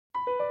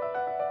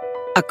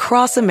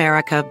Across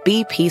America,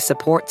 BP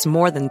supports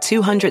more than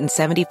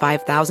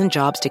 275,000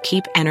 jobs to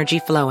keep energy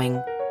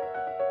flowing.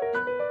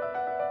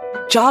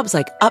 Jobs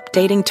like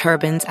updating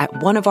turbines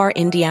at one of our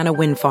Indiana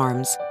wind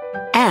farms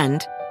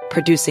and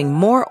producing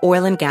more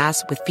oil and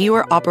gas with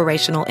fewer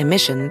operational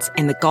emissions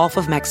in the Gulf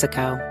of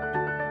Mexico.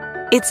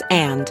 It's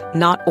and,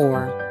 not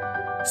or.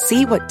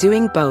 See what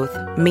doing both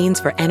means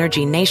for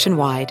energy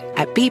nationwide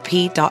at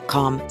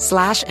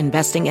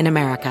bp.com/investing in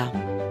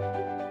America.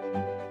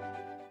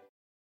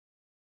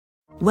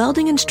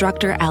 Welding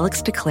instructor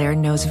Alex DeClaire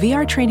knows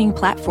VR training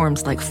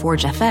platforms like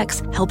Forge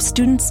FX help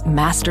students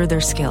master their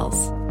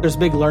skills. There's a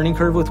big learning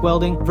curve with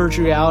welding.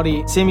 Virtual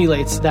reality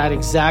simulates that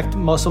exact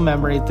muscle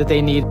memory that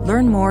they need.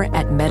 Learn more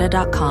at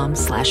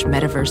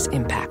meta.com/metaverse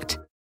impact.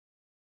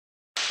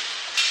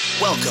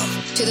 Welcome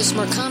to the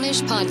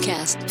Smirconish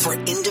Podcast for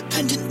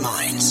independent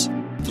minds.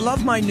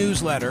 Love my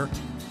newsletter.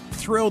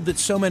 Thrilled that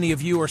so many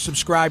of you are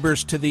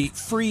subscribers to the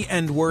free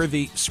and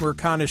worthy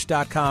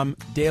Smirconish.com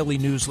daily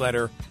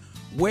newsletter,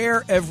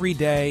 where every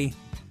day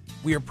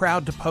we are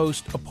proud to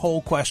post a poll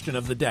question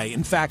of the day.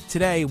 In fact,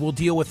 today we'll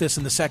deal with this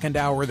in the second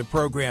hour of the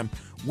program.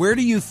 Where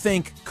do you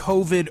think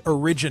COVID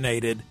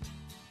originated?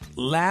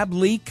 Lab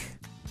leak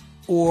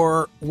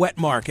or wet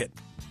market?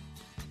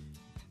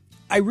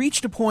 I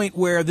reached a point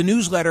where the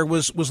newsletter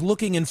was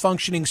looking and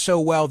functioning so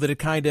well that it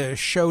kind of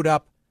showed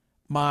up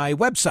my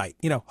website,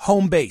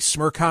 home base,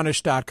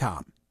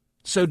 Smirconish.com.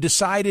 So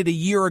decided a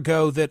year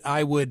ago that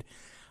I would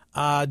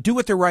do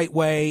it the right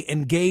way,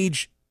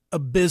 engage a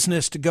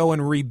business to go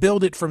and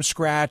rebuild it from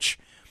scratch,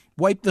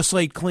 wipe the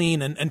slate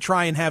clean, and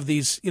try and have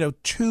these,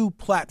 two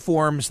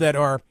platforms that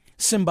are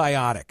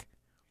symbiotic.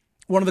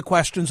 One of the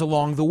questions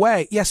along the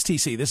way, yes,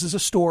 TC, this is a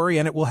story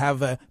and it will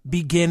have a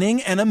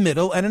beginning and a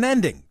middle and an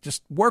ending.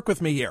 Just work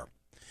with me here.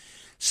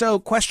 So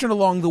question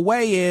along the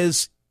way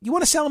is, you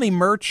want to sell any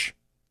merch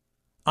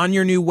on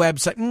your new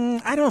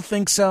website? I don't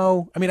think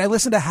so. I mean, I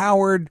listen to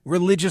Howard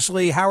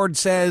religiously. Howard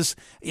says,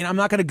 I'm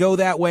not going to go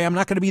that way. I'm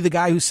not going to be the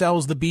guy who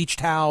sells the beach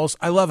towels.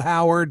 I love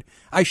Howard.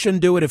 I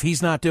shouldn't do it if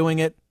he's not doing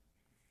it.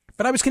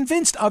 But I was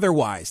convinced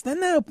otherwise. Then,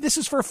 no, this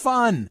is for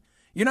fun.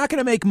 You're not going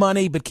to make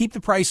money, but keep the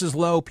prices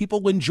low.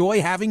 People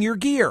enjoy having your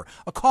gear,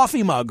 a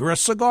coffee mug or a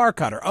cigar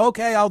cutter.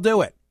 Okay, I'll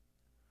do it.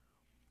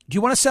 Do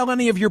you want to sell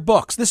any of your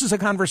books? This is a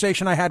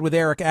conversation I had with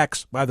Eric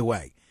X, by the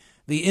way,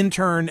 the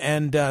intern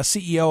and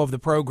CEO of the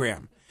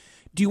program.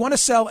 Do you want to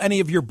sell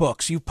any of your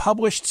books? You've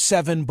published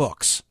 7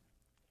 books.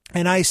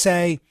 And I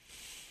say,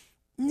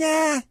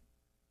 nah,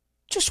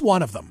 just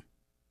one of them.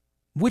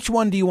 Which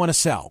one do you want to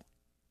sell?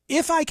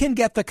 If I can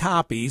get the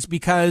copies,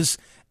 because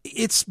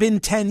it's been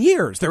 10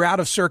 years, they're out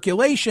of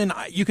circulation,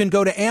 you can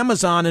go to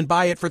Amazon and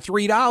buy it for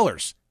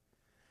 $3.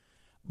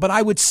 But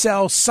I would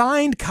sell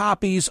signed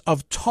copies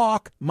of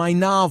Talk, my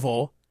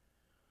novel,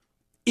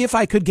 if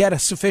I could get a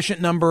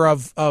sufficient number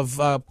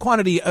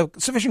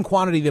sufficient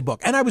quantity of the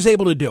book. And I was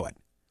able to do it.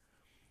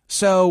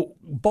 So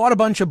bought a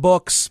bunch of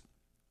books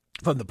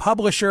from the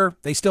publisher.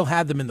 They still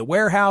had them in the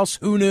warehouse.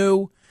 Who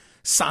knew?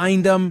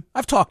 Signed them.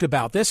 I've talked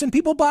about this, and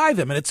people buy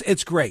them, and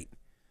it's great.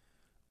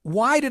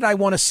 Why did I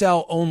want to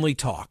sell only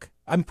Talk?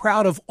 I'm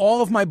proud of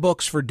all of my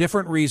books for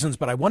different reasons,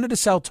 but I wanted to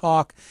sell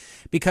Talk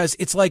because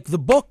it's like the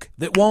book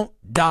that won't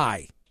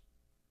die.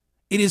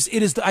 It is.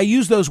 I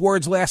used those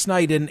words last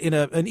night in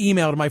an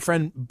email to my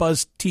friend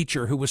Buzz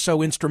Teacher, who was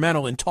so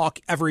instrumental in Talk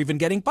ever even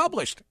getting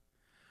published.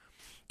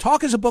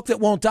 Talk is a book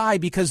that won't die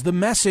because the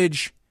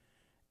message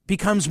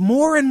becomes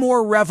more and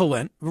more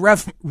relevant,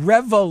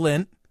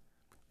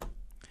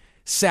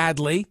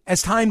 sadly,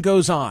 as time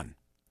goes on.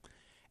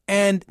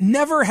 And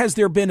never has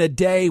there been a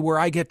day where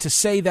I get to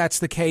say that's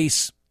the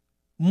case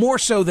more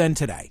so than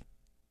today.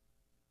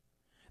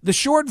 The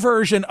short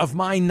version of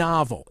my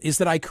novel is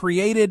that I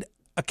created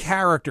a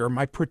character,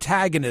 my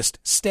protagonist,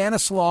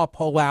 Stanislaw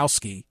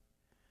Pulowski,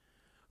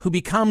 who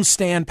becomes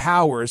Stan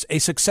Powers, a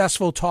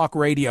successful talk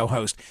radio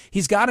host.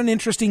 He's got an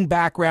interesting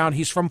background.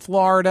 He's from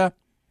Florida.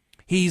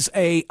 He's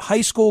a high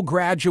school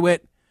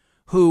graduate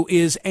who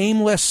is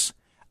aimless.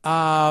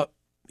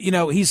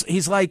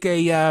 He's like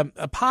a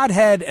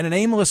pothead and an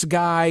aimless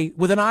guy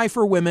with an eye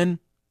for women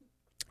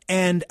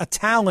and a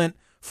talent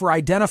for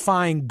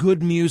identifying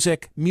good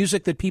music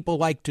that people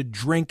like to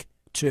drink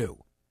to.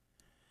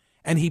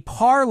 And he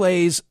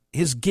parlays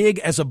his gig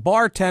as a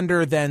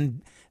bartender,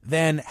 then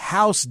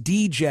house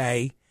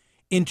DJ,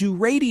 into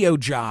radio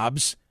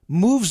jobs,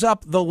 moves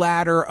up the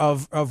ladder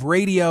of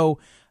radio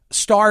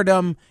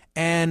stardom,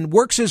 and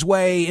works his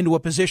way into a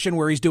position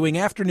where he's doing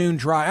afternoon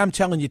drive. I'm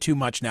telling you too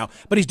much now,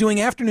 but he's doing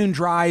afternoon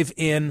drive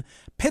in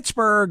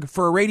Pittsburgh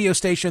for a radio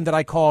station that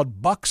I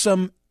called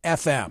Buxom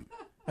FM.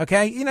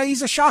 Okay?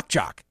 He's a shock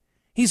jock.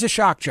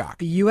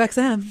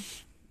 UXM.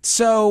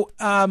 So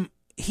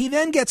he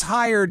then gets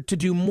hired to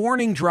do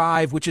morning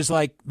drive, which is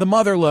like the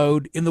mother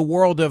lode in the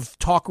world of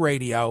talk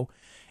radio,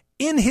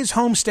 in his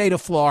home state of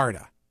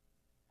Florida.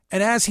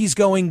 And as he's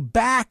going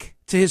back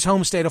to his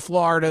home state of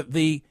Florida,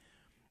 the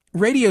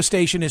radio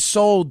station is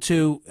sold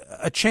to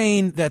a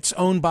chain that's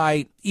owned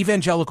by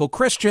evangelical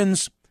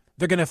Christians.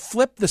 They're going to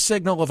flip the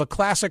signal of a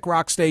classic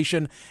rock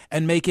station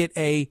and make it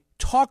a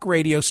talk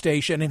radio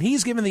station, and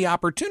he's given the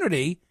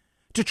opportunity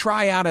to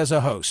try out as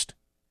a host.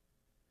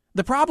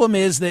 The problem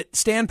is that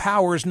Stan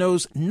Powers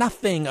knows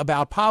nothing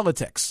about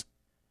politics.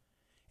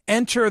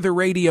 Enter the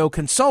radio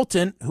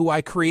consultant, who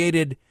I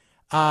created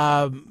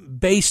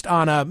based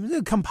on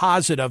a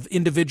composite of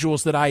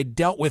individuals that I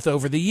dealt with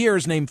over the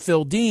years, named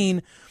Phil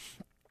Dean.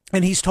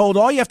 And he's told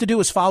all you have to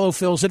do is follow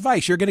Phil's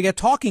advice. You're going to get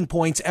talking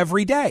points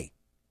every day.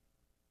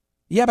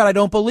 Yeah, but I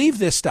don't believe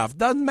this stuff.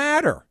 Doesn't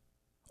matter.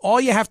 All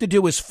you have to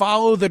do is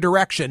follow the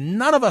direction.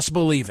 None of us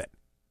believe it.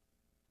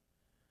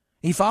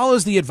 He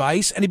follows the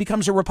advice, and he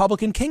becomes a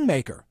Republican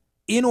kingmaker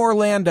in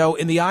Orlando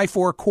in the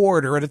I-4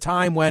 corridor at a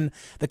time when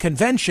the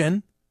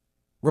convention,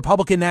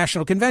 Republican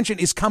National Convention,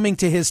 is coming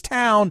to his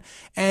town,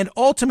 and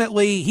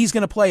ultimately he's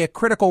going to play a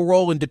critical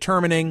role in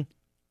determining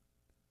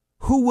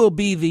who will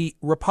be the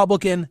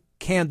Republican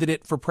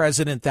candidate for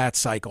president that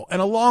cycle.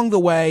 And along the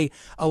way,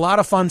 a lot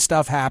of fun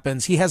stuff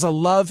happens. He has a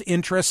love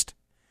interest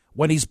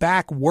when he's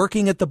back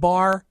working at the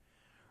bar.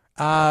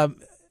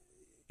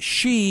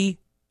 She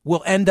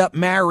will end up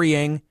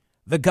marrying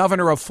the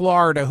governor of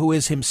Florida, who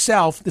is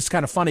himself. This is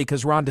kind of funny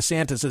because Ron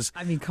DeSantis is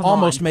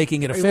almost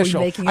making it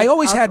official. I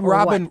always had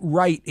Robin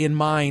Wright in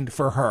mind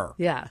for her.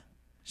 Yeah.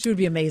 She would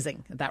be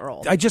amazing at that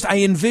role. I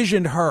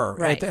envisioned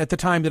her at the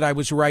time that I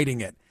was writing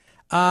it.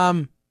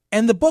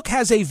 And the book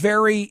has a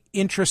very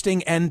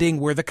interesting ending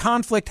where the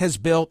conflict has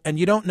built, and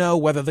you don't know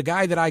whether the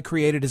guy that I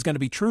created is going to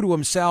be true to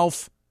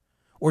himself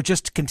or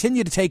just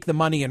continue to take the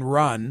money and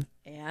run.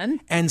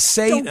 And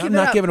say, I'm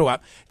not giving it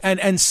up,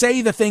 and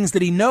say the things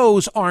that he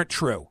knows aren't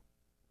true.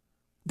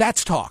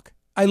 That's talk.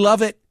 I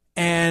love it,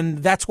 and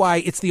that's why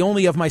it's the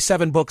only of my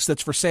 7 books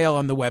that's for sale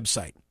on the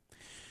website.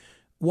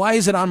 Why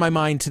is it on my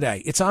mind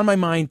today? It's on my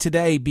mind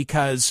today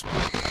because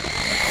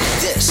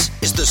this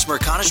is the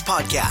Smirconish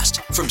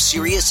Podcast from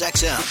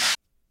SiriusXM.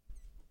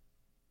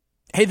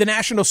 Hey, the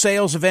national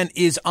sales event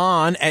is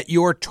on at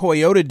your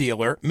Toyota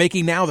dealer,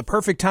 making now the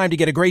perfect time to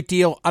get a great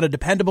deal on a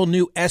dependable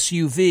new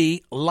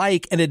SUV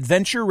like an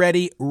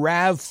adventure-ready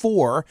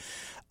RAV4.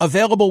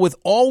 Available with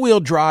all-wheel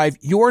drive,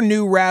 your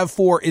new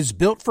RAV4 is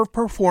built for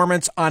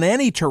performance on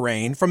any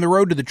terrain, from the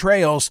road to the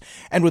trails,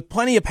 and with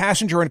plenty of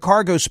passenger and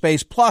cargo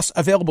space, plus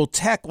available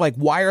tech like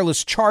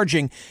wireless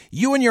charging,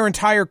 you and your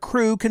entire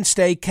crew can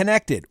stay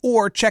connected.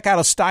 Or check out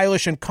a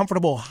stylish and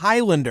comfortable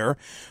Highlander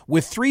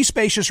with 3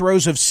 spacious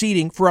rows of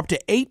seating for up to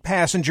 8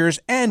 passengers,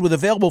 and with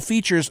available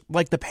features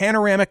like the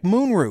panoramic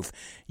moonroof.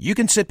 You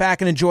can sit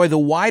back and enjoy the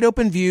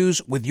wide-open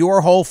views with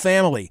your whole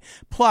family.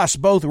 Plus,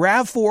 both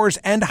RAV4s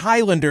and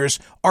Highlanders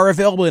are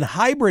available in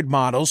hybrid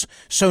models,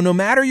 so no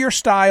matter your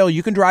style,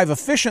 you can drive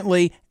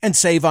efficiently and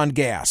save on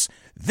gas.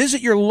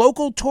 Visit your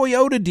local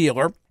Toyota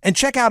dealer and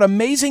check out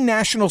amazing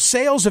national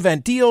sales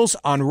event deals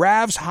on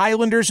RAVs,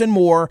 Highlanders, and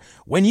more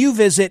when you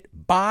visit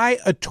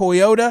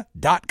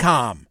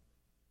buyatoyota.com.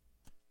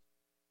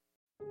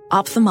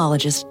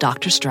 Ophthalmologist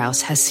Dr.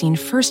 Strauss has seen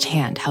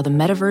firsthand how the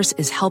metaverse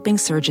is helping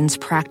surgeons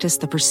practice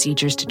the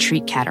procedures to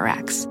treat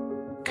cataracts.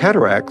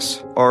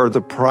 Cataracts are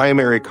the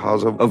primary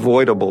cause of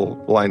avoidable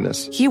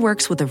blindness. He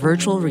works with a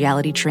virtual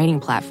reality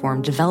training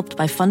platform developed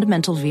by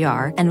Fundamental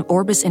VR and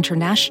Orbis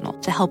International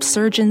to help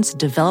surgeons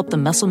develop the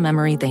muscle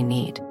memory they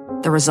need.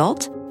 The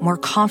result? More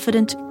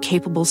confident,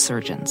 capable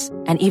surgeons.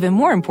 And even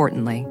more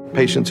importantly,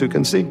 patients who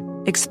can see.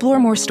 Explore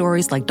more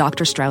stories like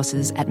Dr.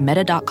 Strauss's at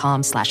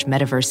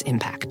meta.com/metaverse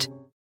impact.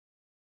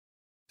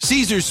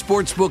 Caesars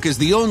Sportsbook is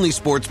the only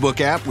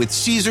sportsbook app with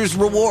Caesars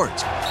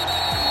Rewards.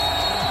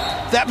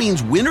 That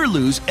means win or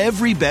lose,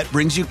 every bet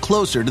brings you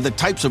closer to the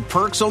types of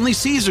perks only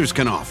Caesars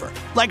can offer.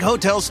 Like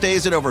hotel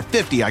stays at over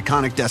 50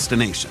 iconic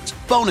destinations,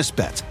 bonus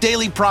bets,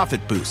 daily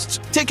profit boosts,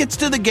 tickets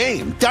to the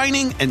game,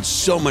 dining, and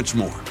so much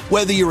more.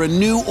 Whether you're a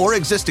new or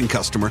existing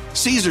customer,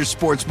 Caesars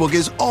Sportsbook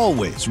is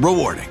always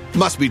rewarding.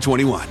 Must be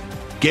 21.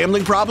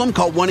 Gambling problem?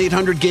 Call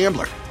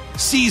 1-800-GAMBLER.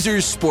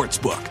 Caesars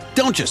Sportsbook.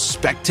 Don't just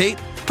spectate,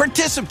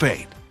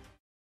 participate.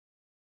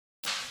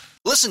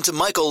 Listen to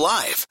Michael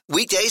live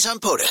weekdays on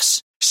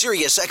POTUS,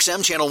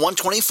 SiriusXM Channel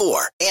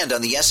 124, and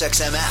on the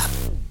SXM app.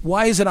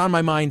 Why is it on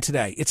my mind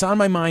today? It's on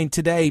my mind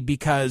today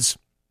because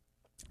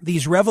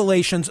these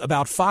revelations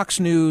about Fox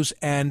News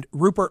and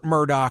Rupert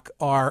Murdoch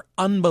are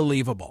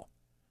unbelievable.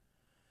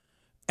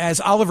 As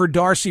Oliver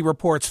Darcy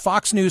reports,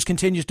 Fox News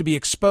continues to be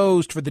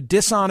exposed for the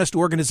dishonest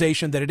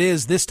organization that it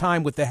is, this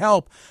time with the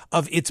help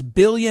of its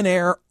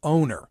billionaire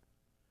owner.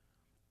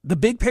 The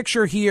big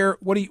picture here,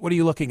 what are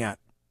you looking at?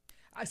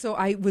 So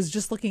I was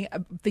just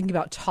thinking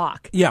about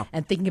talk. Yeah.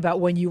 And thinking about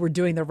when you were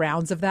doing the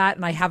rounds of that.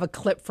 And I have a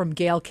clip from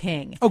Gayle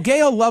King. Oh,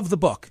 Gayle loved the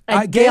book.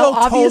 And Gayle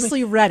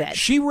obviously read it.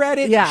 She read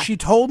it. Yeah. She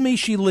told me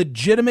she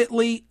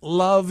legitimately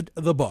loved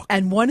the book.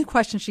 And one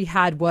question she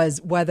had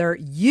was whether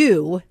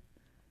you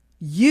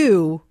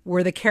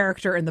were the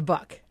character in the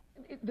book.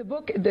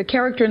 The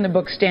character in the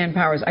book, Stan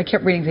Powers, I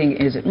kept reading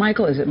thinking, is it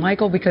Michael? Is it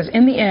Michael? Because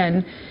in the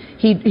end,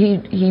 he really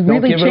changes.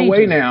 Don't give it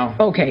away now.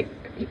 Okay.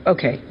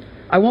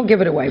 I won't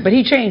give it away, but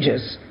he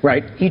changes.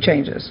 Right. He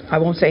changes. I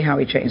won't say how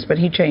he changed, but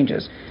he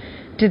changes.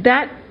 Did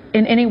that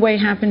in any way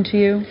happened to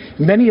you?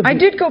 I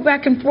did go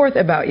back and forth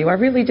about you. I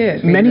really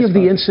did. Many of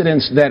the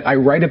incidents that I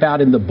write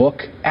about in the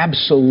book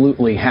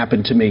absolutely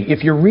happened to me.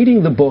 If you're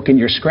reading the book and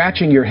you're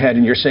scratching your head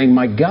and you're saying,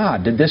 my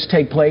God, did this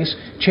take place?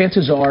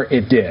 Chances are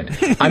it did.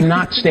 I'm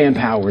not Stan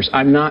Powers.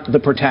 I'm not the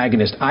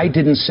protagonist. I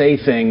didn't say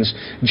things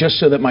just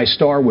so that my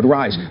star would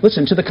rise.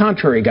 Listen, to the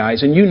contrary,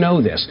 guys, and you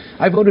know this.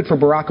 I voted for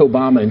Barack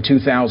Obama in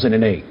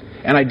 2008.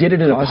 And I did it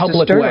in a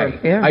public way.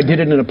 Yeah. I did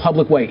it in a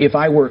public way. If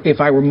I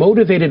were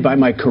motivated by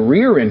my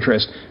career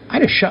interest,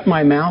 I'd have shut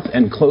my mouth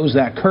and closed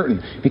that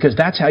curtain, because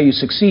that's how you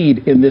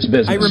succeed in this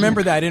business. I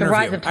remember that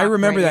interview. I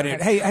remember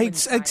that. Hey,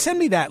 send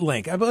me that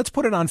link. Let's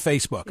put it on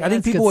Facebook. Yeah, I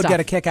think people would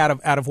get a kick out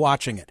of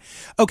watching it.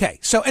 Okay,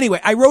 so anyway,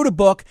 I wrote a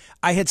book.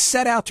 I had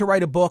set out to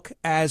write a book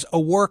as a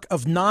work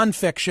of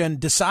nonfiction,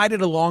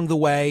 decided along the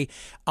way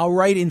I'll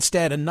write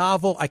instead a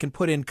novel. I can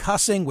put in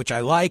cussing, which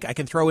I like. I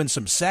can throw in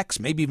some sex,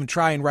 maybe even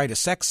try and write a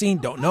sex scene.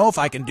 Don't know if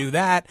I can do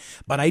that,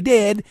 but I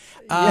did.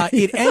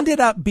 It ended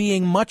up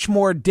being much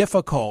more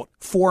difficult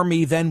for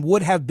me than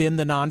would have been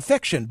the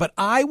nonfiction. But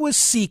I was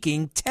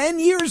seeking 10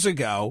 years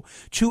ago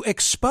to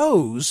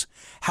expose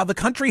how the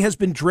country has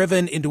been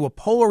driven into a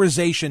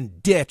polarization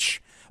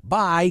ditch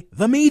by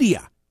the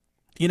media.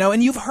 You know,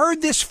 and you've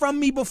heard this from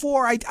me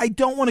before. I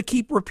don't want to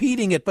keep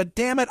repeating it, but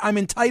damn it, I'm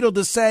entitled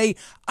to say,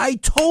 I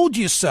told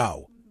you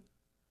so.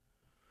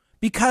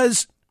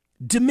 Because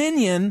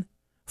Dominion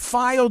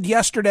filed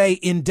yesterday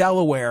in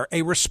Delaware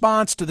a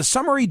response to the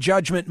summary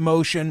judgment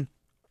motion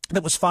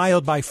that was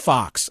filed by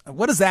Fox.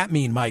 What does that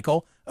mean,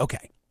 Michael?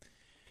 Okay.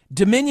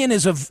 Dominion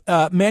is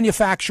a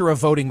manufacturer of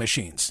voting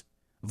machines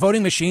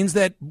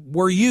that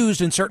were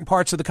used in certain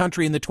parts of the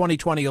country in the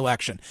 2020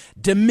 election.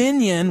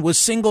 Dominion was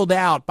singled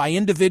out by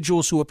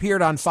individuals who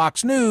appeared on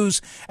Fox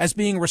News as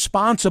being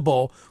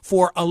responsible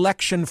for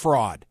election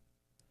fraud.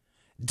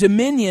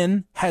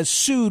 Dominion has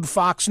sued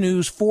Fox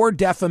News for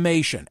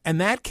defamation, and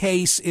that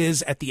case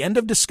is at the end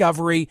of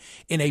discovery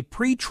in a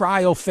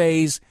pretrial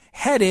phase,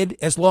 headed,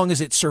 as long as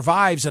it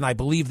survives, and I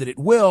believe that it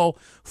will,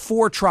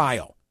 for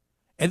trial.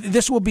 And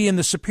this will be in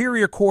the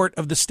Superior Court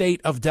of the state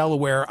of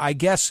Delaware, I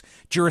guess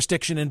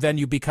jurisdiction and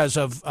venue because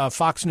of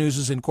Fox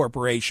News'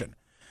 incorporation.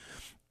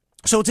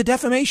 So it's a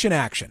defamation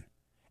action.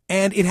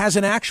 And it has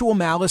an actual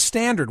malice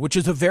standard, which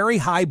is a very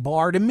high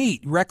bar to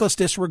meet. Reckless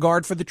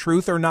disregard for the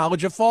truth or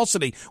knowledge of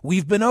falsity.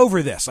 We've been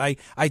over this. I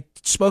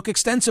spoke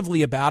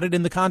extensively about it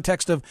in the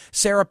context of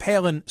Sarah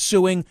Palin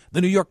suing the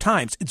New York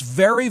Times. It's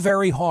very,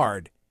 very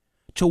hard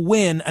to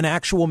win an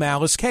actual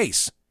malice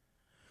case.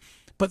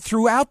 But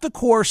throughout the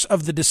course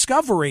of the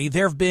discovery,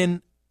 there have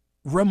been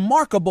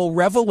remarkable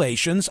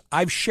revelations,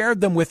 I've shared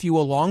them with you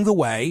along the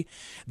way,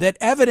 that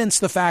evidence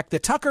the fact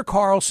that Tucker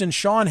Carlson,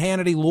 Sean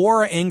Hannity,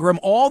 Laura Ingraham,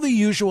 all the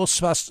usual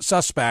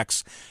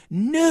suspects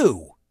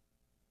knew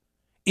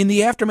in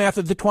the aftermath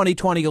of the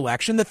 2020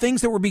 election that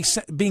things that were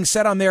being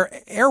said on their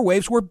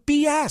airwaves were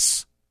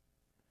BS.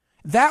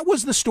 That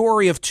was the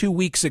story of 2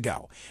 weeks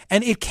ago.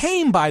 And it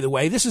came, by the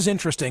way, this is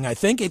interesting, I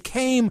think, it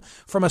came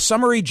from a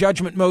summary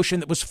judgment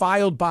motion that was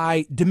filed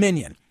by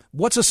Dominion.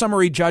 What's a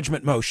summary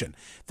judgment motion?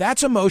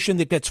 That's a motion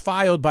that gets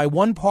filed by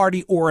one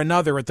party or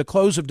another at the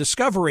close of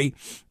discovery,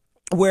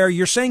 where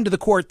you're saying to the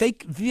court, they,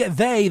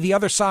 the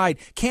other side,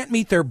 can't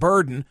meet their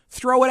burden,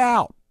 throw it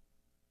out.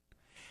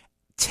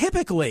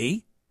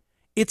 Typically,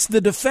 it's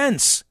the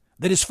defense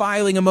that is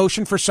filing a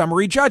motion for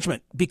summary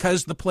judgment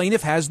because the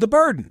plaintiff has the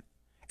burden.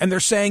 And they're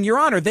saying, Your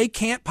Honor, they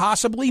can't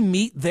possibly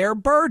meet their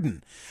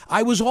burden.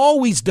 I was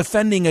always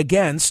defending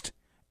against,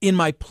 in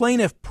my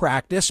plaintiff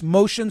practice,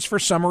 motions for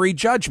summary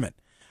judgment.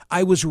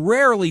 I was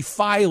rarely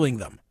filing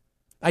them.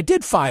 I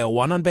did file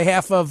one on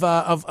behalf of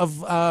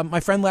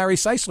my friend Larry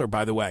Seisler,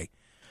 by the way.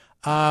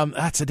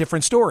 That's a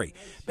different story.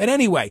 But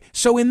anyway,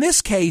 so in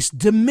this case,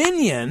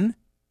 Dominion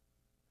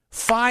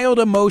filed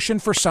a motion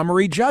for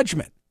summary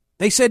judgment.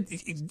 They said,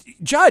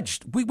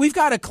 Judge, we've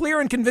got a clear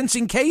and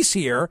convincing case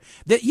here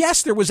that,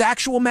 yes, there was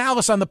actual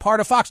malice on the part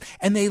of Fox.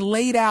 And they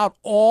laid out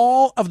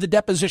all of the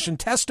deposition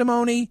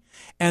testimony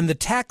and the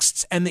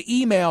texts and the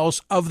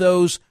emails of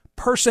those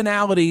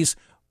personalities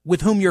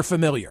with whom you're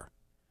familiar.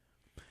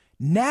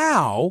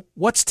 Now,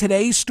 what's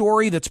today's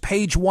story that's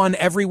page one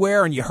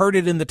everywhere, and you heard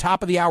it in the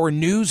top of the hour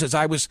news as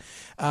I was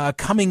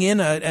coming in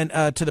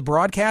to the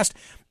broadcast?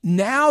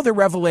 Now the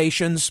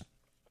revelations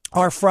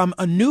are from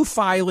a new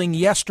filing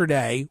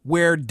yesterday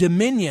where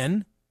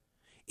Dominion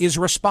is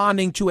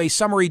responding to a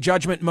summary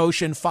judgment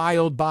motion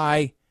filed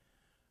by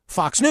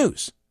Fox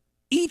News.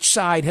 Each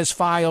side has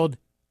filed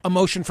a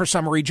motion for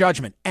summary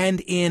judgment.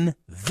 And in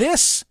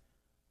this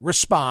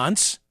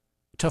response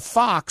to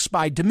Fox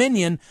by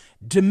Dominion,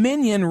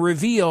 Dominion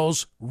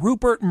reveals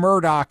Rupert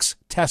Murdoch's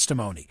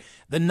testimony,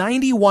 the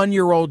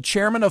 91-year-old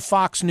chairman of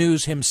Fox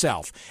News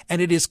himself.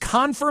 And it is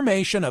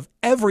confirmation of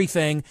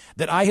everything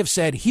that I have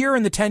said here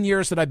in the 10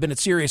 years that I've been at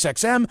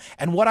SiriusXM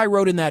and what I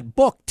wrote in that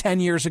book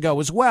 10 years ago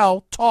as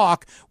well,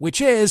 Talk,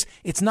 which is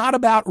it's not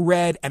about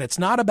red and it's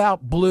not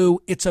about blue,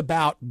 it's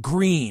about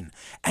green.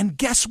 And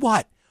guess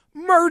what?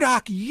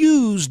 Murdoch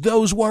used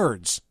those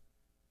words.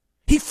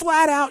 He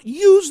flat out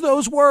used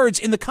those words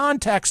in the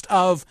context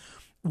of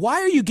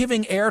why are you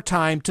giving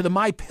airtime to the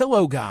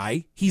MyPillow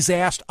guy? He's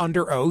asked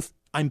under oath,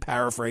 I'm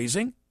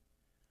paraphrasing,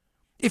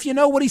 if you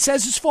know what he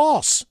says is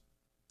false.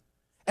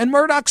 And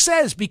Murdoch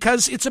says,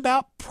 because it's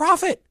about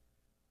profit.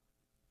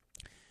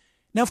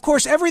 Now, of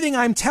course, everything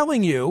I'm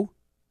telling you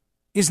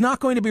is not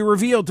going to be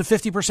revealed to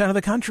 50% of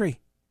the country.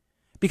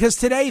 Because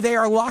today they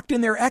are locked in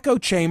their echo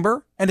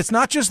chamber, and it's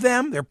not just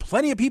them. There are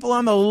plenty of people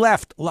on the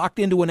left locked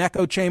into an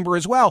echo chamber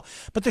as well.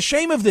 But the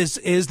shame of this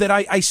is that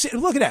I see,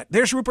 look at that.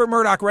 There's Rupert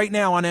Murdoch right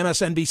now on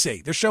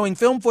MSNBC. They're showing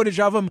film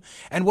footage of him,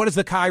 and what does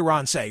the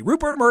chyron say?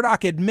 Rupert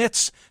Murdoch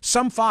admits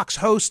some Fox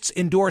hosts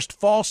endorsed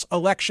false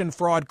election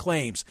fraud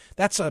claims.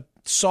 That's a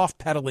soft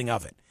peddling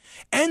of it.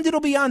 And it'll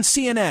be on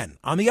CNN,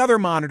 on the other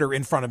monitor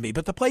in front of me.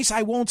 But the place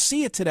I won't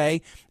see it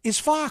today is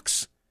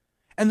Fox.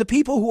 And the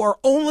people who are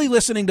only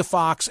listening to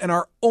Fox and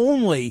are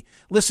only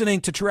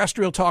listening to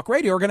terrestrial talk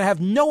radio are going to have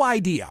no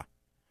idea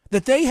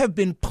that they have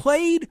been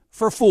played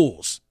for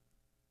fools.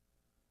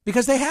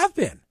 Because they have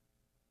been.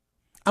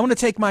 I want to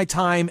take my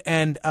time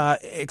and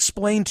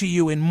explain to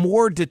you in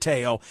more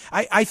detail.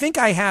 I think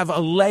I have a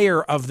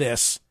layer of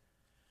this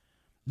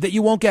that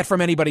you won't get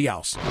from anybody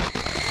else.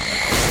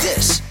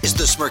 This is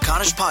the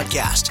Smirconish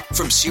Podcast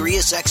from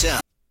SiriusXM.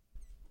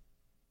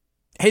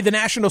 Hey, the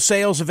national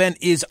sales event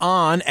is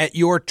on at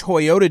your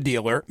Toyota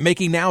dealer,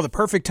 making now the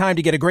perfect time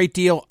to get a great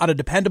deal on a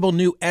dependable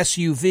new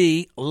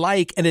SUV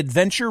like an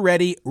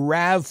adventure-ready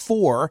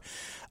RAV4.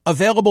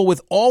 Available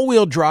with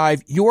all-wheel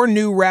drive, your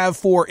new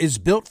RAV4 is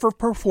built for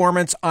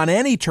performance on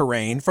any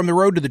terrain, from the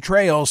road to the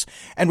trails,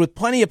 and with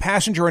plenty of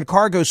passenger and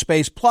cargo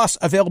space, plus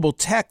available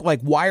tech like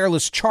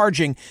wireless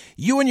charging,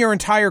 you and your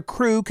entire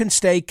crew can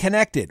stay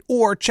connected.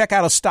 Or check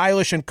out a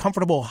stylish and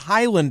comfortable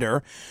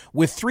Highlander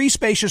with 3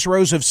 spacious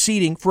rows of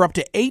seating for up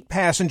to 8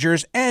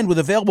 passengers, and with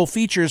available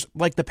features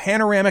like the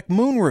panoramic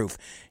moonroof.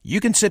 You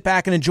can sit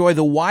back and enjoy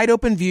the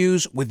wide-open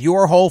views with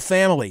your whole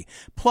family.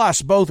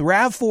 Plus, both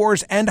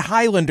RAV4s and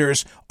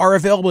Highlanders are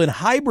available in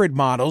hybrid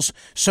models,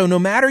 so no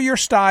matter your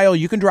style,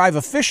 you can drive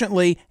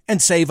efficiently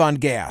and save on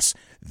gas.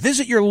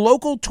 Visit your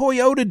local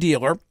Toyota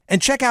dealer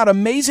and check out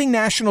amazing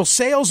national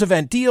sales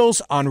event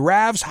deals on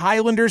RAVs,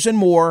 Highlanders, and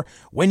more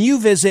when you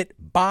visit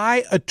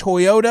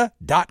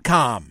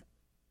buyatoyota.com.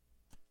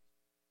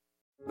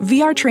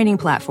 VR training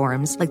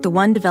platforms, like the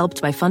one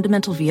developed by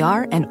Fundamental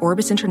VR and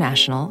Orbis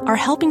International, are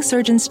helping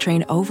surgeons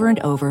train over and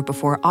over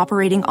before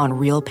operating on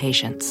real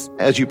patients.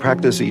 As you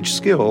practice each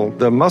skill,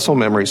 the muscle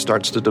memory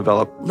starts to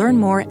develop. Learn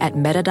more at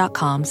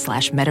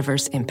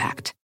meta.com/metaverse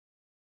impact.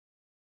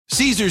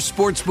 Caesars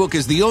Sportsbook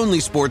is the only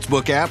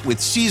sportsbook app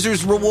with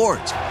Caesars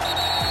Rewards.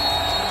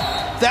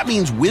 That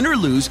means win or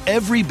lose,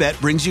 every bet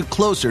brings you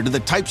closer to the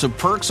types of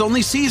perks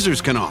only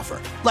Caesars can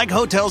offer. Like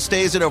hotel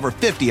stays at over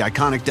 50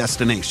 iconic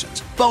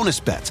destinations, bonus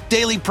bets,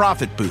 daily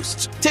profit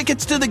boosts,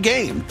 tickets to the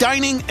game,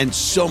 dining, and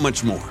so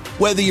much more.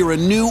 Whether you're a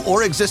new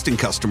or existing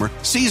customer,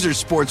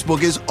 Caesars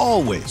Sportsbook is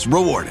always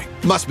rewarding.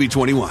 Must be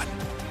 21.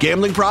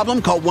 Gambling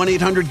problem? Call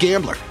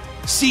 1-800-GAMBLER.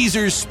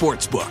 Caesars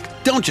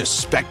Sportsbook. Don't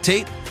just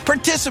spectate,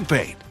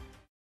 participate.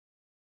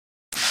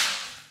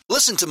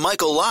 Listen to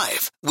Michael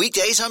live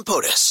weekdays on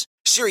POTUS,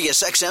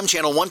 SiriusXM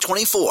channel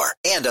 124,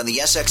 and on the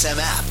SXM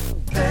app.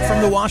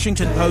 From the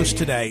Washington Post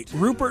today,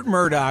 Rupert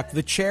Murdoch,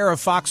 the chair of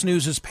Fox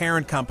News'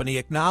 parent company,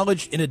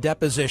 acknowledged in a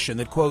deposition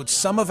that, quote,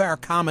 some of our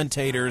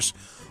commentators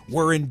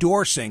were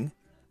endorsing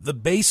the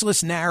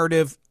baseless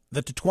narrative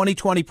that the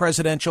 2020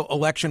 presidential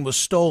election was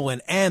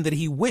stolen, and that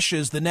he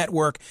wishes the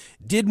network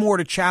did more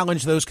to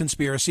challenge those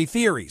conspiracy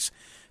theories.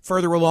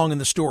 Further along in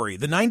the story,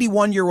 the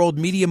 91-year-old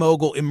media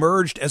mogul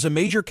emerged as a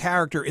major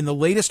character in the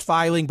latest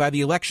filing by the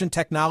election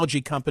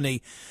technology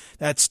company,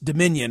 that's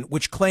Dominion,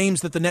 which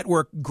claims that the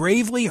network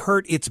gravely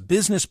hurt its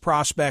business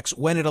prospects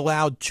when it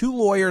allowed 2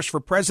 lawyers for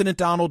President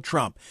Donald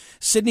Trump,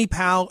 Sidney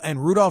Powell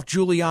and Rudolph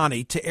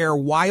Giuliani, to air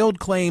wild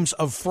claims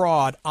of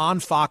fraud on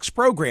Fox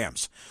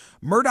programs.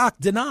 Murdoch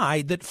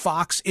denied that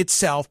Fox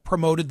itself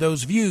promoted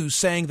those views,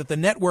 saying that the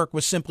network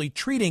was simply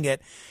treating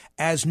it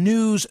as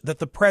news that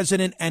the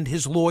president and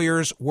his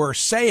lawyers were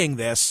saying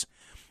this.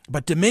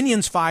 But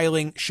Dominion's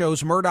filing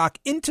shows Murdoch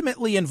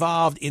intimately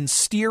involved in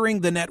steering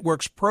the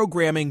network's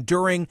programming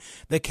during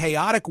the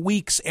chaotic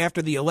weeks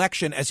after the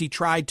election, as he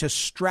tried to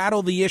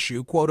straddle the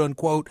issue, quote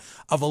unquote,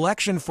 of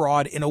election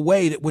fraud in a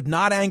way that would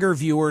not anger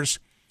viewers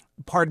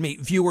or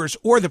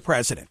the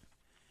president.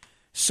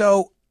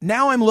 So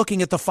now I'm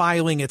looking at the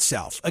filing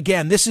itself.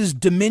 Again, this is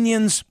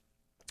Dominion's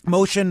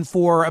motion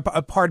for,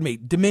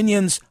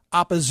 Dominion's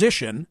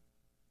opposition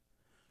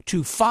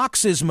to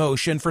Fox's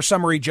motion for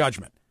summary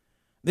judgment.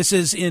 This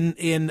is in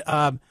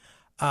the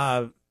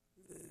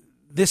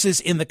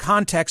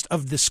context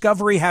of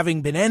discovery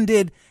having been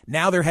ended.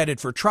 Now they're headed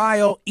for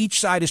trial. Each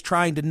side is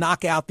trying to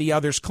knock out the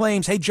other's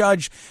claims. Hey,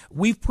 judge,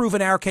 we've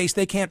proven our case.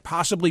 They can't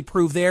possibly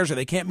prove theirs, or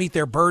they can't meet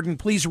their burden.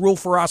 Please rule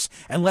for us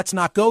and let's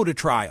not go to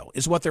trial,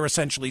 is what they're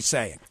essentially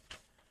saying.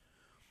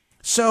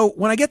 So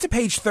when I get to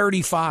page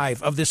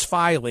 35 of this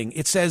filing,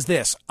 it says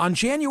this: on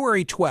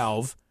January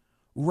 12,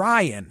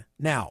 Ryan.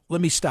 Now,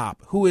 let me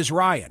stop. Who is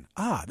Ryan?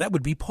 That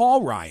would be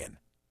Paul Ryan.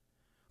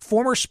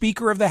 former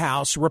Speaker of the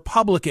House,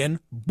 Republican,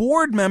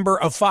 board member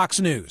of Fox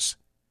News.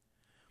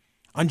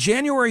 On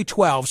January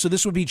 12, so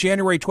this would be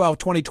January 12,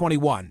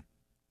 2021,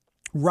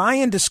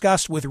 Ryan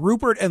discussed with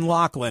Rupert and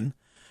Lachlan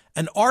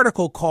an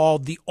article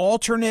called The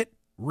Alternate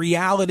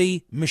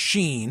Reality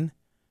Machine,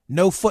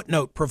 no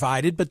footnote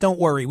provided, but don't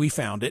worry, we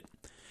found it,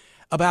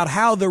 about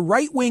how the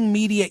right-wing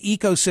media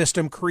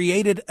ecosystem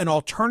created an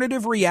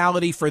alternative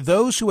reality for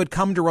those who had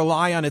come to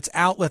rely on its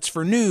outlets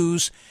for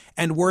news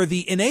and were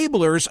the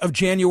enablers of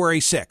January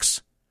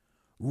 6.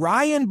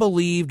 Ryan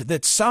believed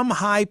that some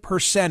high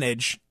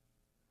percentage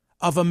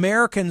of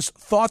Americans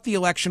thought the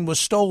election was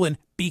stolen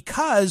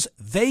because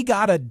they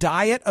got a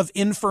diet of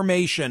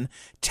information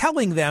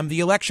telling them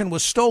the election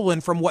was stolen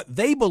from what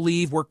they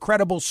believe were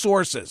credible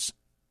sources.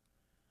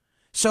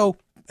 So,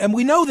 and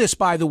we know this,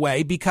 by the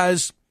way,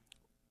 because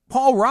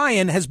Paul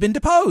Ryan has been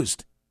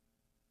deposed.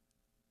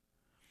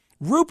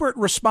 Rupert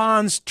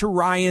responds to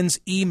Ryan's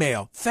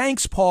email.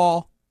 Thanks,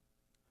 Paul.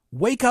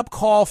 Wake-up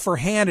call for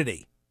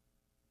Hannity,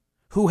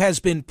 who has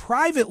been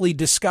privately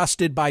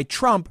disgusted by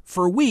Trump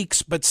for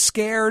weeks but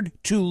scared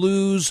to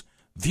lose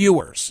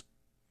viewers.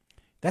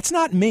 That's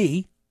not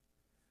me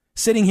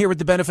sitting here with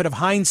the benefit of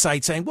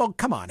hindsight saying, well,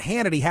 come on,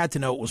 Hannity had to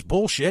know it was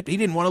bullshit. He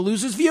didn't want to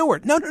lose his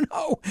viewer. No.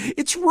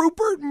 It's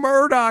Rupert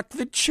Murdoch,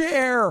 the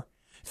chair,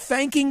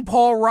 thanking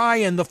Paul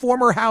Ryan, the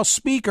former House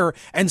Speaker,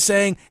 and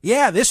saying,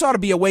 yeah, this ought to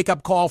be a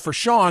wake-up call for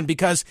Sean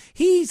because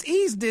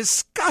he's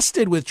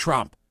disgusted with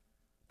Trump,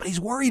 but he's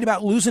worried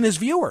about losing his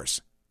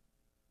viewers.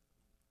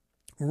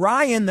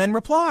 Ryan then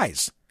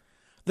replies,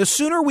 the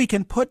sooner we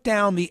can put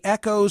down the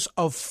echoes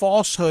of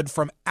falsehood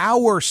from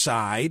our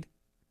side,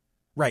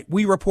 right,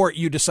 we report,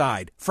 you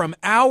decide, from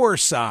our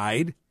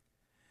side,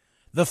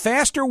 the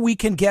faster we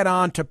can get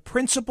on to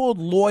principled,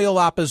 loyal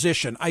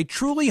opposition. I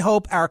truly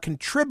hope our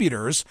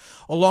contributors,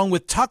 along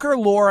with Tucker,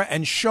 Laura,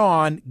 and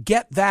Sean,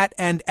 get that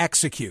and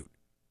execute.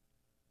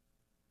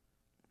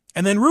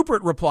 And then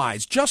Rupert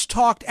replies, just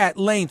talked at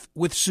length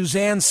with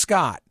Suzanne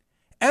Scott.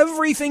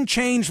 Everything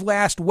changed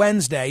last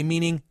Wednesday,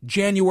 meaning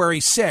January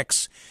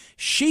 6.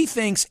 She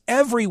thinks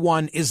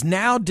everyone is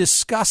now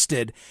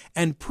disgusted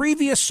and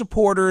previous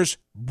supporters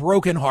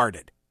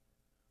brokenhearted.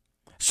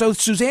 So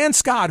Suzanne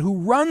Scott, who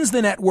runs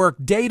the network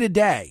day to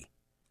day,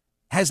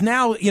 has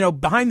now,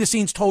 behind the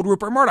scenes told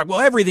Rupert Murdoch,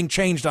 well, everything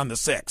changed on the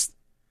 6th.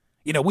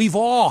 We've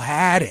all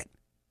had it.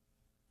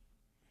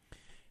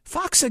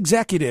 Fox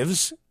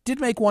executives did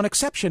make one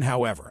exception,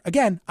 however.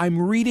 Again,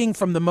 I'm reading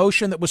from the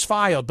motion that was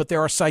filed, but there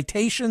are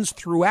citations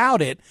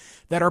throughout it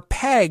that are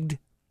pegged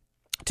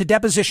to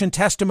deposition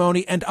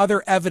testimony and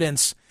other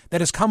evidence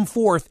that has come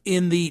forth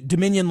in the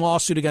Dominion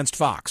lawsuit against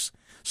Fox.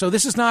 So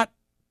this is not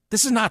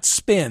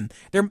spin.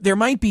 There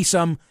might be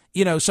some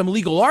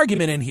legal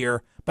argument in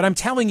here, but I'm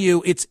telling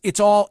you, it's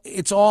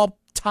all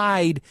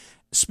tied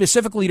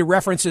specifically to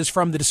references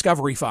from the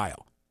discovery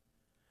file.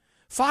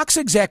 Fox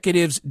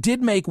executives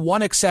did make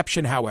one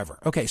exception, however.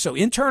 Okay, so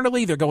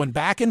internally, they're going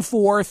back and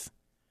forth.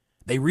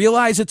 They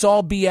realize it's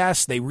all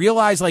BS. They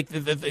realize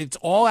it's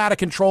all out of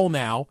control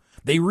now.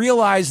 They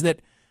realize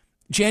that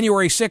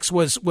January 6th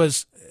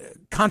was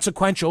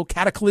consequential,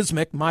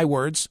 cataclysmic, my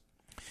words.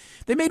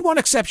 They made one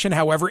exception,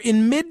 however.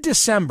 In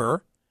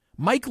mid-December,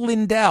 Mike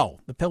Lindell,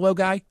 the pillow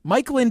guy,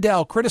 Mike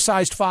Lindell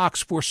criticized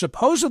Fox for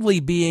supposedly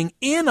being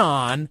in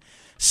on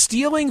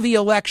stealing the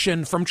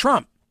election from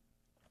Trump.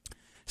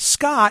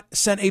 Scott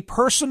sent a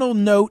personal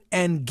note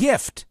and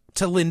gift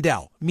to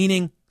Lindell,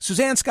 meaning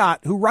Suzanne Scott,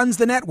 who runs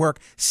the network,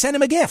 sent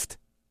him a gift.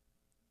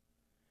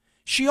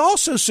 She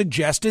also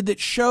suggested that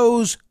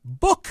shows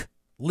book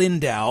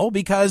Lindell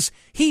because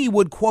he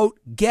would, quote,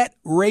 get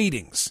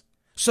ratings.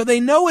 So they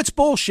know it's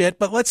bullshit,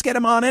 but let's get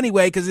him on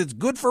anyway because it's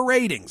good for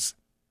ratings.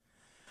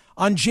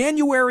 On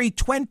January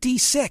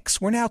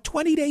 26, we're now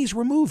 20 days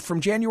removed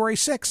from January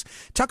 6,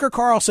 Tucker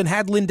Carlson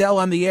had Lindell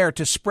on the air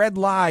to spread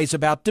lies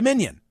about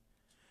Dominion.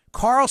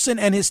 Carlson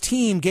and his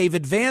team gave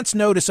advance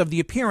notice of the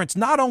appearance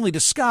not only to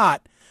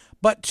Scott,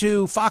 but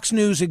to Fox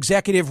News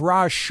executive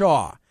Raj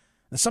Shah.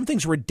 Now,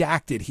 something's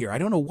redacted here. I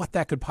don't know what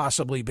that could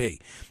possibly be.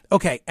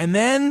 Okay, and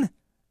then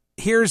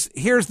here's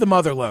the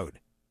mother lode.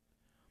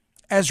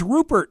 As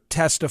Rupert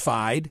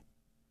testified,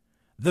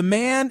 the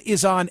man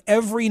is on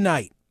every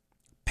night,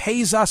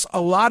 pays us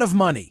a lot of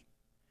money.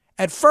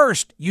 At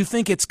first, you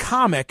think it's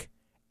comic,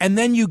 and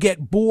then you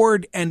get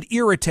bored and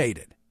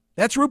irritated.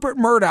 That's Rupert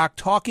Murdoch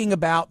talking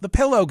about the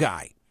pillow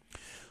guy.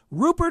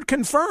 Rupert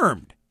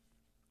confirmed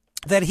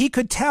that he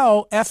could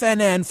tell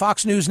FNN,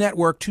 Fox News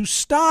Network, to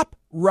stop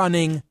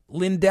running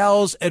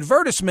Lindell's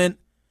advertisement,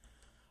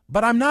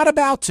 but I'm not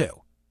about to.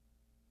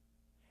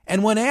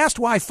 And when asked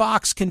why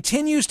Fox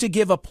continues to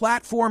give a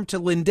platform to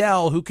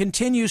Lindell, who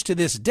continues to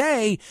this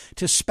day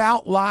to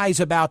spout lies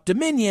about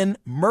Dominion,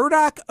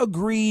 Murdoch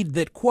agreed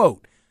that,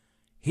 quote,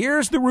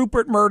 here's the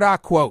Rupert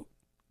Murdoch quote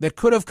that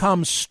could have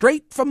come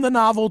straight from the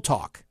novel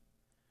Talk.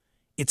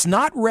 It's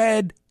not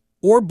red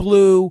or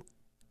blue,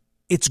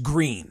 it's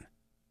green.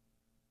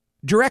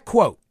 Direct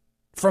quote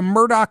from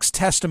Murdoch's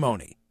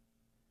testimony.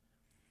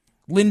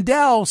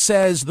 Lindell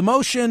says the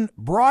motion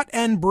brought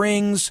and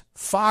brings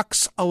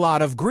Fox a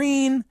lot of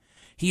green.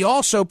 He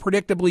also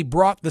predictably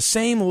brought the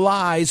same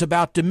lies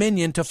about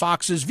Dominion to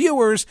Fox's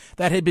viewers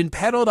that had been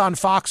peddled on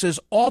Fox's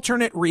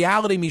alternate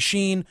reality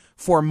machine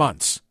for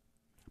months.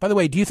 By the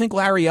way, do you think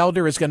Larry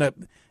Elder is going to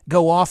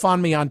go off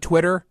on me on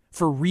Twitter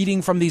for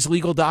reading from these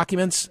legal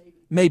documents?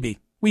 Maybe.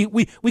 We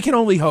can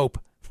only hope.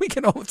 We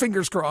can only,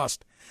 fingers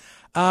crossed.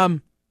 There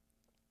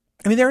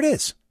it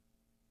is.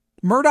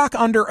 Murdoch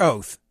under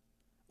oath.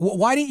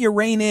 Why didn't you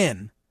rein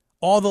in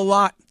all the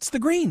lot? It's the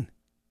green.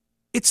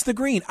 It's the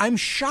green. I'm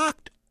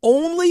shocked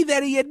only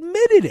that he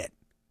admitted it.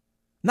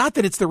 Not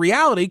that it's the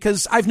reality,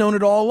 because I've known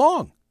it all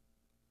along.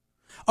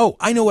 Oh,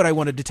 I know what I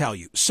wanted to tell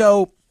you.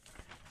 So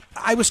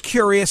I was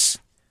curious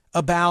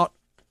about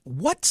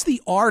what is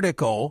the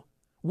article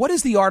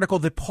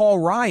that Paul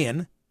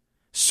Ryan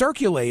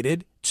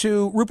circulated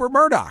to Rupert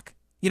Murdoch.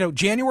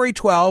 January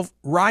 12,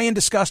 Ryan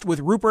discussed with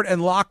Rupert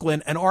and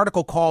Lachlan an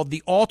article called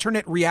The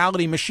Alternate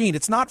Reality Machine.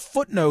 It's not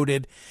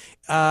footnoted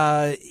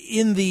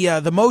in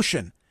the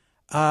motion,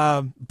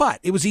 but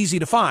it was easy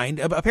to find.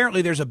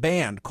 Apparently there's a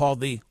band called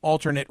The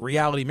Alternate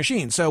Reality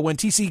Machine. So when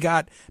TC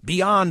got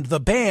beyond the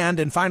band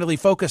and finally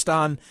focused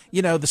on,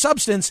 the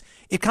substance,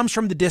 it comes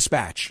from the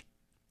Dispatch.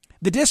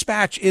 The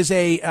Dispatch is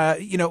a,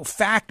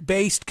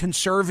 fact-based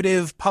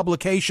conservative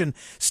publication.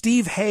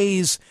 Steve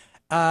Hayes,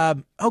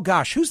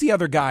 who's the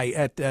other guy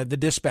at the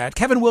Dispatch?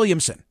 Kevin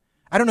Williamson.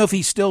 I don't know if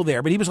he's still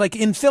there, but he was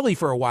in Philly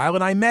for a while,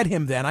 and I met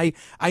him then.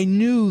 I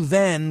knew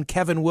then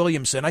Kevin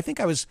Williamson. I think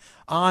I was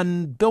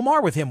on Bill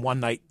Maher with him one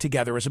night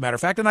together, as a matter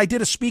of fact, and I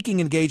did a speaking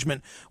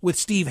engagement with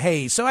Steve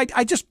Hayes. So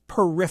I just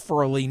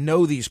peripherally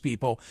know these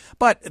people,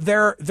 but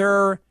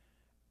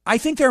I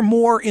think they're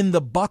more in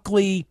the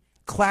Buckley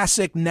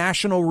classic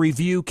National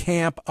Review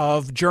camp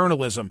of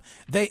journalism.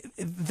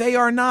 They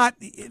are not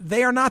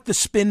the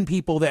spin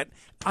people that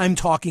I'm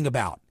talking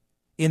about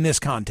in this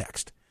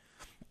context.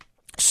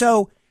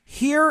 So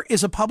here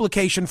is a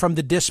publication from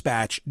the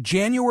Dispatch,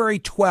 January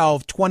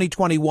 12,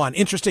 2021,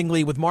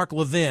 interestingly with Mark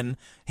Levin,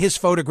 his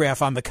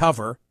photograph on the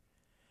cover.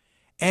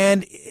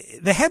 And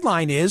the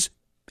headline is,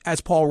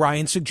 as Paul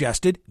Ryan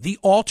suggested, The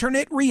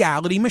Alternate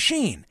Reality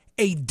Machine,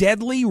 a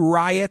Deadly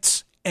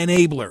Riot's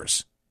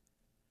Enablers.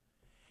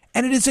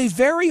 And it is a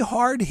very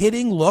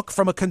hard-hitting look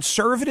from a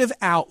conservative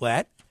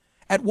outlet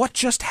at what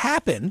just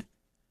happened,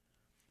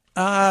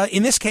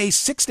 in this case,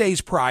 6 days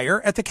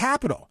prior at the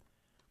Capitol.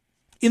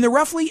 In the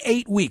roughly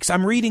 8 weeks,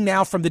 I'm reading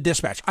now from the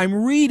Dispatch,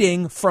 I'm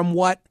reading from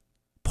what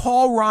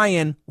Paul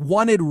Ryan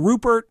wanted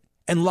Rupert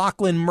and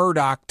Lachlan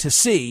Murdoch to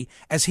see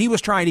as he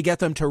was trying to get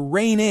them to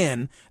rein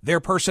in their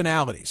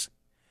personalities.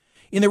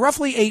 In the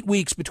roughly 8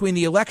 weeks between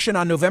the election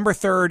on November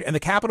 3rd and the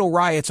Capitol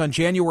riots on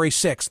January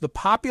 6th, the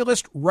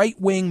populist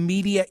right-wing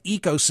media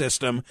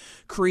ecosystem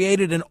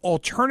created an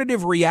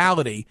alternative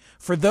reality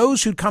for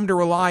those who'd come to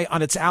rely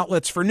on its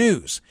outlets for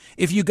news.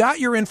 If you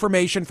got your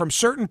information from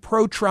certain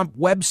pro-Trump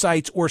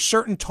websites or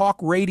certain talk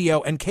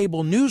radio and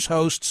cable news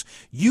hosts,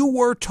 you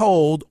were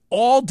told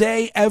all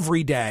day,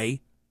 every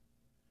day,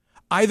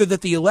 either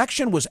that the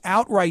election was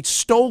outright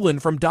stolen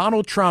from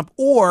Donald Trump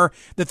or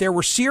that there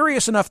were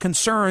serious enough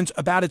concerns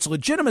about its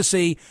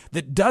legitimacy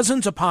that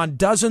dozens upon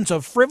dozens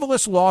of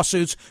frivolous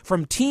lawsuits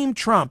from Team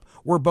Trump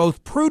were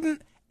both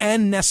prudent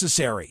and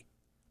necessary.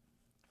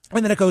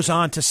 And then it goes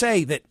on to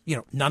say that,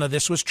 none of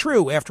this was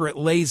true after it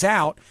lays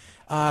out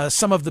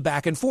some of the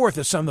back and forth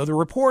of some of the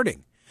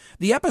reporting.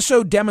 The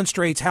episode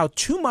demonstrates how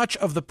too much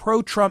of the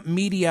pro-Trump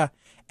media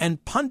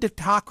and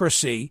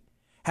punditocracy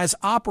has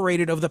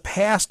operated over the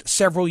past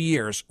several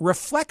years,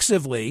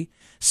 reflexively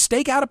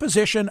stake out a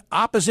position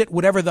opposite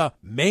whatever the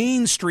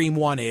mainstream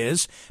one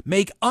is,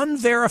 make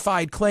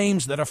unverified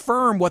claims that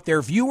affirm what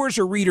their viewers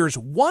or readers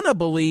want to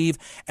believe,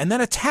 and then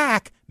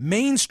attack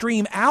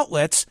mainstream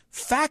outlets,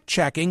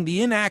 fact-checking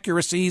the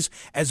inaccuracies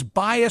as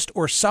biased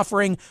or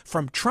suffering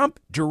from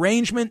Trump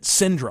derangement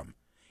syndrome.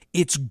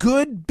 It's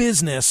good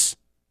business,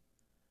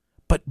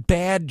 but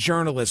bad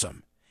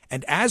journalism.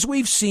 And as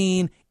we've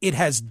seen, it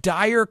has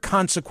dire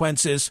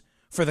consequences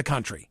for the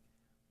country.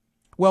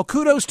 Well,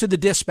 kudos to the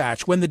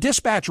Dispatch. When the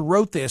Dispatch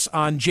wrote this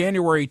on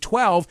January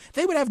 12,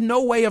 they would have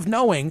no way of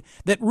knowing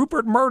that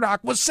Rupert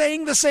Murdoch was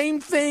saying the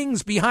same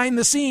things behind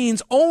the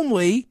scenes,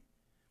 only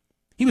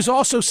he was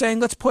also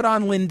saying, let's put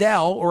on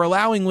Lindell, or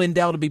allowing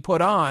Lindell to be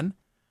put on,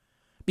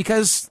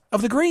 because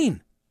of the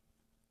green.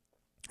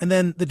 And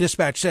then the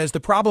Dispatch says the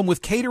problem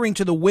with catering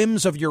to the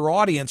whims of your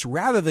audience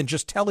rather than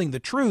just telling the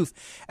truth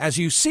as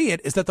you see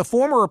it is that the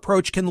former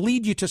approach can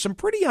lead you to some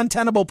pretty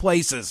untenable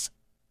places.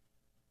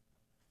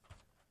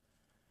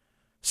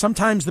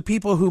 Sometimes the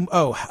people who,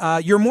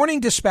 your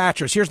morning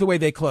dispatchers, here's the way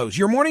they close.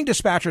 Your morning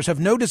dispatchers have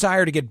no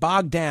desire to get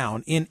bogged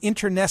down in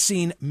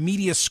internecine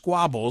media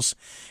squabbles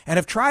and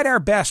have tried our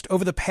best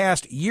over the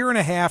past year and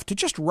a half to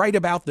just write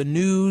about the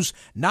news,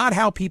 not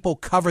how people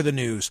cover the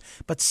news.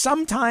 But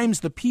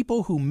sometimes the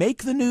people who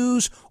make the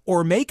news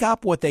or make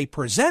up what they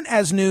present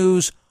as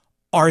news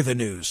are the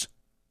news.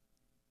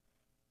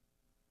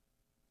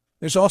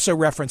 There's also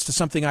reference to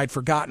something I'd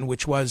forgotten,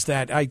 which was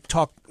that I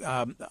talk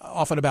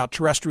often about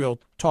terrestrial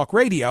talk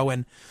radio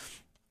and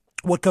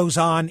what goes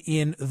on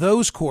in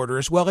those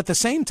quarters. Well, at the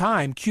same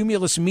time,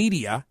 Cumulus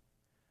Media,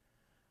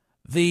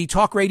 the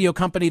talk radio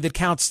company that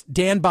counts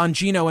Dan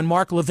Bongino and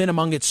Mark Levin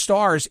among its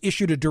stars,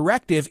 issued a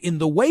directive in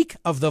the wake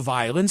of the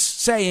violence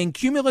saying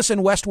Cumulus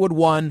and Westwood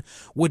One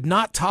would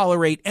not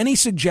tolerate any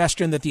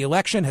suggestion that the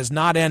election has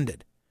not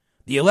ended.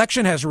 The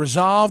election has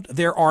resolved.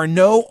 There are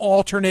no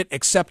alternate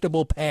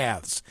acceptable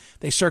paths.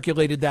 They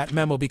circulated that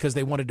memo because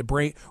they wanted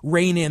to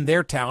rein in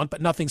their talent,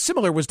 but nothing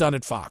similar was done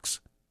at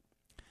Fox.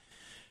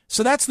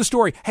 So that's the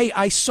story. Hey,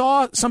 I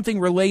saw something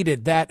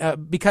related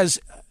that because,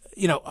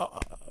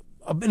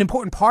 an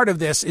important part of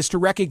this is to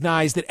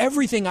recognize that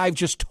everything I've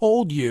just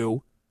told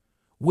you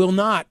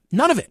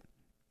none of it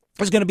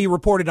is going to be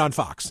reported on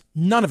Fox.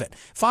 None of it.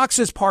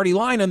 Fox's party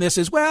line on this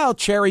is, well,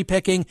 cherry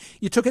picking.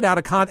 You took it out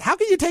of context. How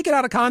can you take it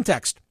out of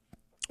context?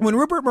 When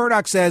Rupert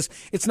Murdoch says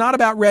it's not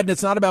about red and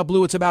it's not about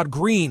blue, it's about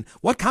green,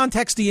 what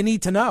context do you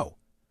need to know?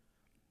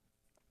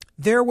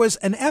 There was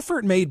an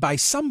effort made by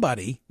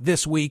somebody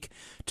this week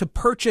to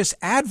purchase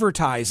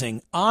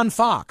advertising on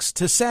Fox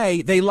to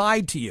say they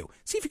lied to you.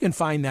 See if you can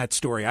find that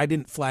story. I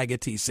didn't flag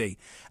it, TC.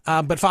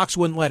 But Fox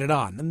wouldn't let it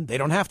on. And they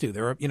don't have to.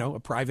 They're, a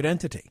private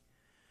entity.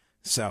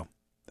 So,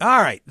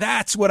 all right.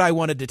 That's what I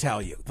wanted to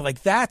tell you.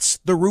 That's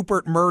the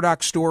Rupert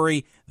Murdoch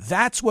story.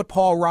 That's what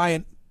Paul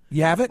Ryan...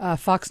 You have it?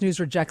 Fox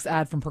News rejects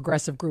ad from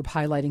progressive group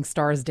highlighting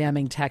stars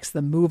damning text.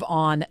 The Move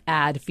On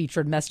ad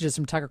featured messages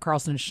from Tucker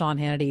Carlson and Sean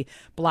Hannity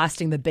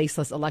blasting the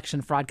baseless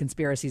election fraud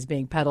conspiracies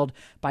being peddled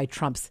by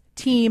Trump's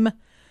team,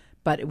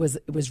 but it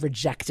was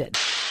rejected.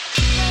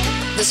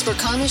 The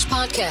Smerconish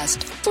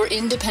Podcast for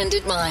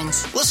independent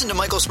minds. Listen to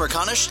Michael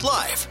Smerconish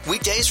live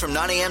weekdays from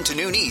 9 a.m. to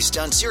noon East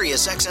on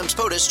Sirius XM's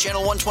POTUS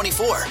Channel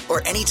 124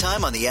 or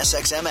anytime on the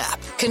SXM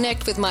app.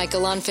 Connect with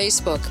Michael on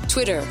Facebook,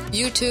 Twitter,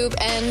 YouTube,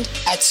 and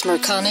at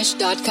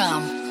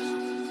Smerconish.com.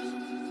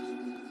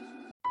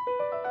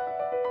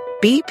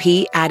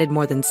 BP added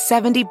more than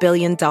 $70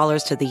 billion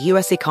to the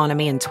U.S.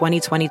 economy in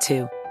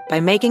 2022 by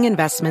making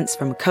investments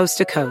from coast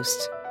to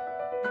coast.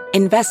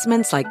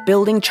 Investments like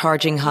building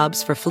charging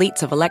hubs for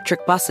fleets of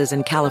electric buses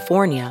in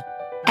California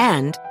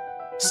and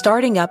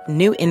starting up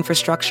new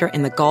infrastructure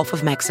in the Gulf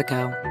of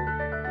Mexico.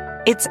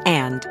 It's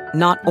and,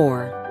 not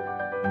or.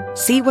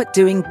 See what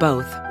doing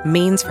both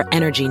means for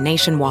energy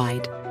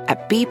nationwide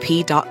at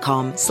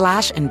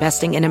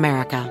bp.com/investing in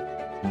America.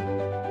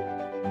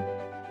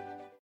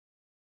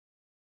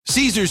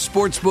 Caesars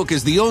Sportsbook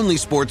is the only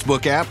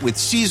sportsbook app with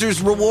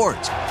Caesars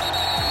Rewards.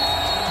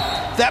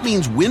 That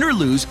means win or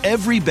lose,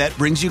 every bet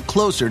brings you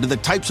closer to the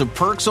types of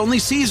perks only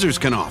Caesars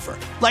can offer.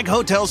 Like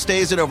hotel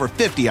stays at over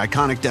 50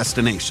 iconic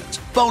destinations,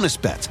 bonus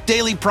bets,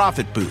 daily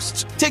profit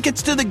boosts,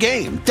 tickets to the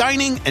game,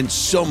 dining, and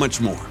so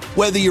much more.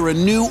 Whether you're a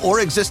new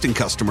or existing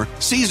customer,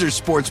 Caesars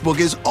Sportsbook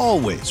is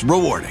always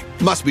rewarding.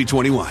 Must be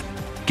 21.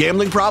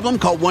 Gambling problem?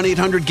 Call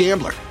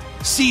 1-800-GAMBLER.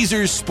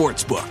 Caesars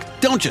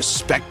Sportsbook. Don't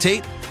just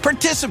spectate,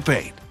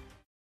 participate.